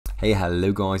Hey,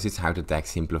 hello guys, it's How to Tech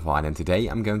Simplified, and today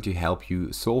I'm going to help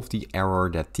you solve the error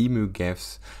that Temu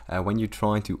gives when you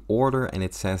try to order and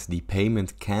it says the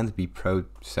payment can't be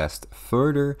processed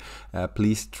further.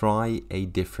 Please try a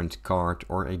different card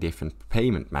or a different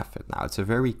payment method. Now, it's a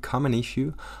very common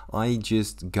issue. I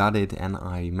just got it and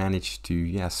I managed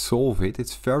to solve it.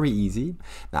 It's very easy.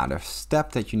 Now, the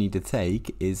step that you need to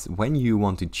take is when you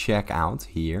want to check out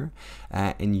here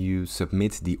and you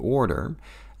submit the order,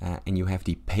 and you have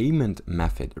the payment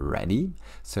method ready,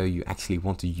 so you actually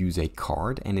want to use a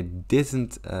card and it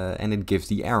doesn't and it gives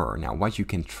the error. Now what you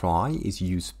can try is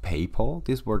use PayPal.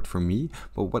 This worked for me,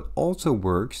 but what also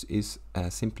works is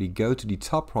simply go to the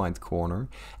top right corner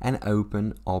and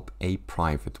open up a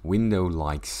private window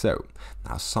like so.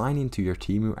 Now sign into your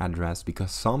Temu address,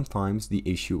 because sometimes the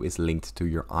issue is linked to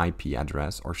your IP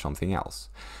address or something else,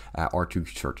 or to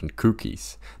certain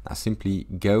cookies. Now simply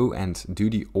go and do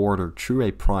the order through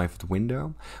a private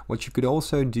window. What you could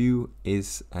also do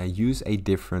is use a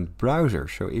different browser.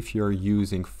 So if you're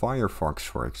using Firefox,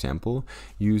 for example,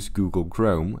 use Google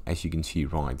Chrome, as you can see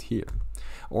right here.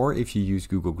 Or if you use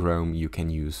Google Chrome, you can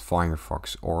use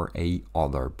Firefox or a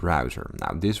other browser.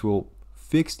 Now this will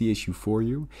fix the issue for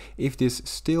you. If this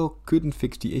still couldn't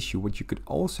fix the issue, what you could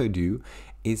also do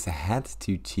is head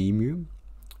to Temu,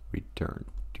 return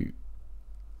to,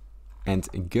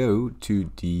 and go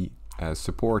to the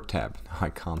support tab. I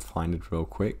can't find it real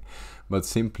quick, but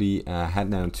simply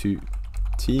head down to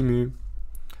Temu,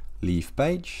 leave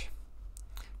page,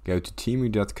 go to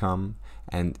temu.com,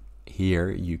 and here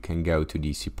you can go to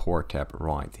the support tab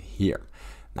right here.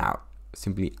 Now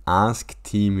simply ask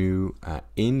Temu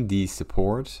in the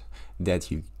support that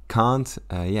you can't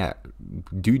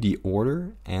do the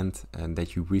order and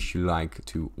that you wish you like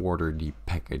to order the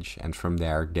package, and from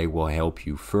there they will help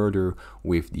you further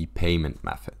with the payment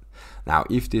method. Now,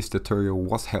 if this tutorial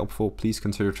was helpful, please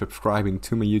consider subscribing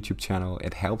to my YouTube channel.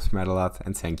 It helps me out a lot,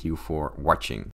 and thank you for watching.